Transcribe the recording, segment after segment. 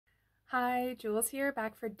Hi, Jules here,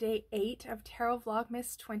 back for day 8 of Tarot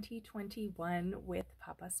Vlogmas 2021 with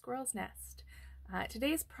Papa Squirrel's Nest.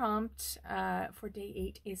 Today's prompt for day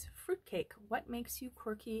 8 is fruitcake. What makes you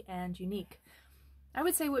quirky and unique? I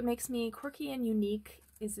would say what makes me quirky and unique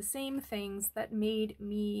is the same things that made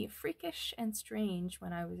me freakish and strange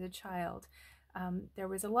when I was a child. There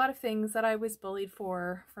was a lot of things that I was bullied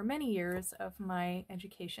for many years of my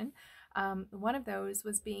education. One of those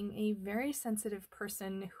was being a very sensitive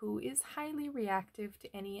person who is highly reactive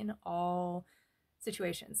to any and all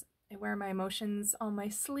situations. I wear my emotions on my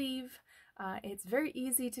sleeve. It's very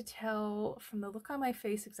easy to tell from the look on my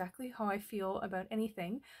face exactly how I feel about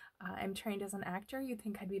anything. I'm trained as an actor. You'd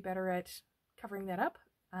think I'd be better at covering that up.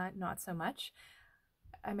 Not so much.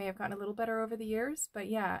 I may have gotten a little better over the years, but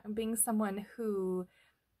yeah, being someone who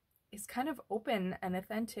is kind of open and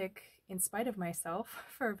authentic in spite of myself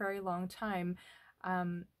for a very long time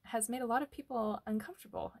has made a lot of people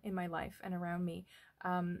uncomfortable in my life and around me.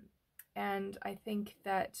 And I think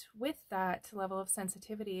that with that level of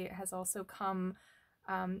sensitivity has also come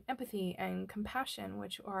empathy and compassion,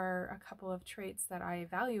 which are a couple of traits that I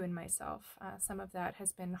value in myself. Some of that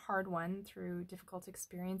has been hard won through difficult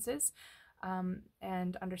experiences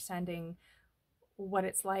and understanding what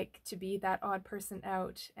it's like to be that odd person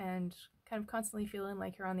out and kind of constantly feeling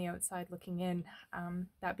like you're on the outside looking in.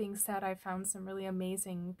 That being said, I've found some really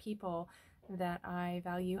amazing people that I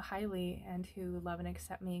value highly and who love and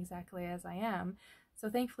accept me exactly as I am. So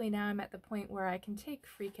thankfully now I'm at the point where I can take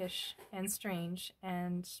freakish and strange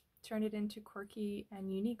and turn it into quirky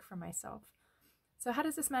and unique for myself. So how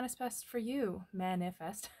does this manifest for you?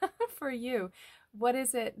 Manifest for you. What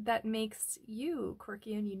is it that makes you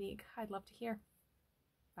quirky and unique? I'd love to hear.